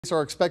Police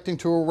are expecting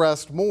to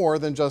arrest more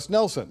than just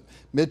Nelson.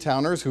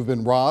 Midtowners who've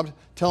been robbed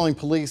telling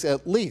police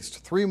at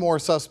least 3 more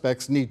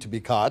suspects need to be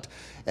caught.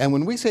 And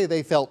when we say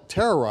they felt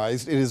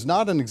terrorized, it is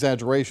not an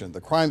exaggeration.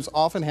 The crimes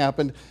often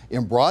happened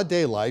in broad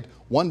daylight.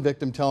 One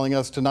victim telling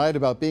us tonight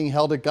about being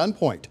held at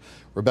gunpoint.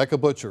 Rebecca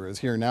Butcher is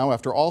here now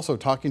after also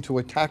talking to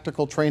a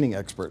tactical training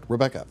expert.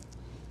 Rebecca.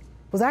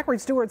 Well, Zachary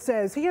Stewart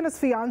says he and his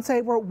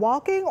fiancee were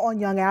walking on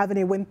Young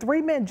Avenue when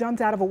 3 men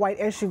jumped out of a white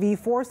SUV,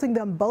 forcing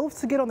them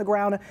both to get on the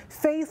ground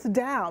face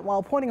down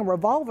while pointing a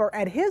revolver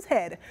at his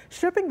head,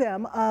 stripping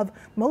them of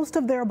most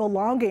of their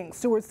belongings.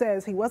 Stewart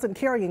says he wasn't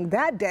carrying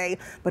that day,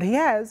 but he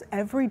has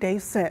every day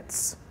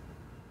since.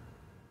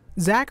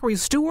 Zachary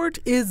Stewart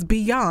is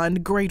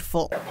beyond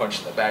grateful. I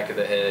punched in the back of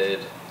the head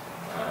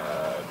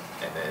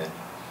and then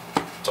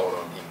told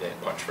him he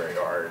didn't punch very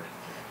hard.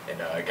 And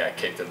I got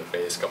kicked in the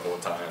face a couple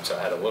of times. So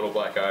I had a little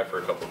black eye for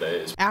a couple of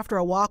days. After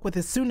a walk with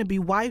his soon-to-be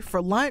wife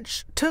for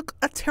lunch took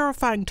a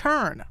terrifying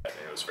turn. It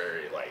was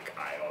very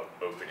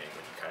eye-opening when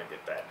you kind of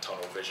get that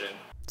tunnel vision.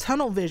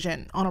 Tunnel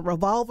vision on a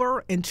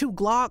revolver and 2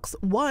 Glocks,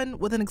 one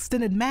with an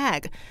extended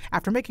mag.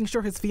 After making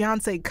sure his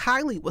fiancee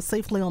Kylie was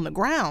safely on the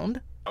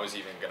ground. I was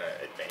even going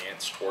to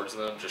advance towards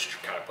them, just to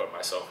kind of put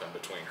myself in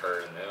between her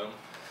and them.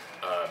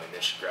 And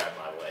then she grabbed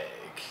my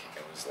leg.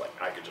 It was like,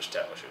 I could just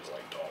tell she was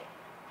like, don't.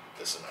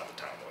 This is not the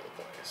time or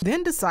the place.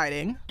 Then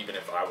deciding, even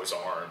if I was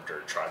armed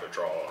or tried to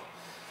draw,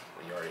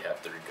 when you already have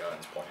 3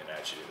 guns pointing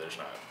at you, there's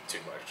not too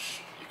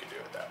much you can do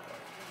at that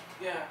point.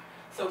 Yeah.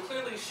 So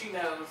clearly she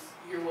knows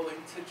you're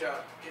willing to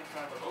jump in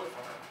front of a bullet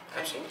for her.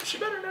 Absolutely. She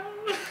better know.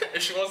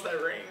 If she wants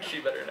that ring, she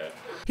better know.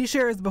 He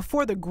shares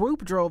before the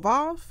group drove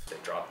off. They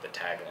dropped the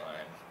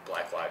tagline,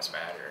 Black Lives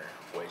Matter,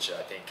 which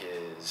I think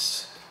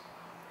is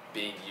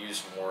being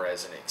used more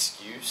as an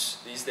excuse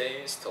these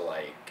days to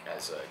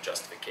as a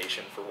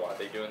justification for why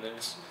they're doing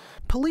this.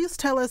 Police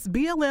tell us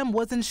BLM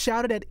wasn't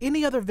shouted at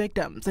any other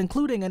victims,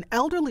 including an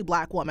elderly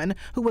black woman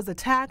who was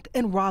attacked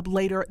and robbed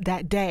later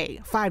that day.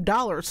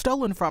 $5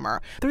 stolen from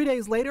her. 3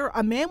 days later,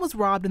 a man was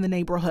robbed in the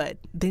neighborhood.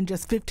 Then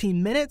just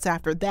 15 minutes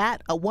after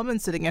that, a woman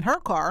sitting in her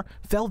car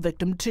fell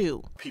victim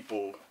too.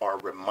 People are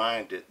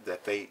reminded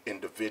that they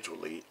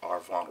individually are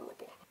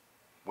vulnerable.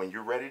 When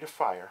you're ready to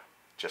fire,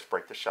 just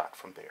break the shot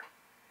from there.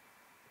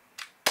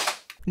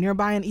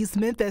 Nearby in East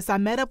Memphis, I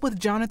met up with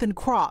Jonathan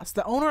Cross,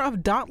 the owner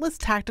of Dauntless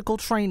Tactical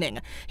Training.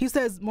 He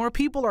says more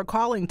people are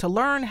calling to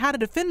learn how to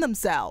defend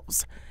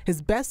themselves.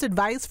 His best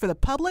advice for the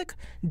public,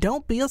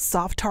 don't be a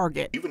soft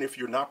target. Even if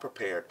you're not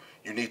prepared,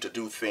 you need to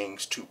do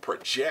things to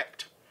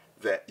project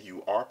that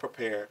you are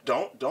prepared.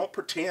 Don't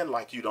pretend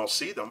like you don't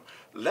see them.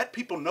 Let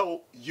people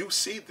know you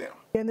see them.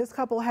 And this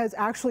couple has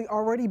actually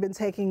already been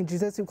taking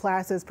jiu-jitsu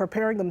classes,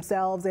 preparing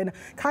themselves. And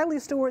Kylie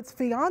Stewart's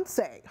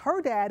fiance,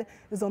 her dad,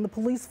 is on the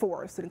police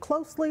force and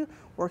closely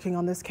working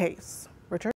on this case. Richard?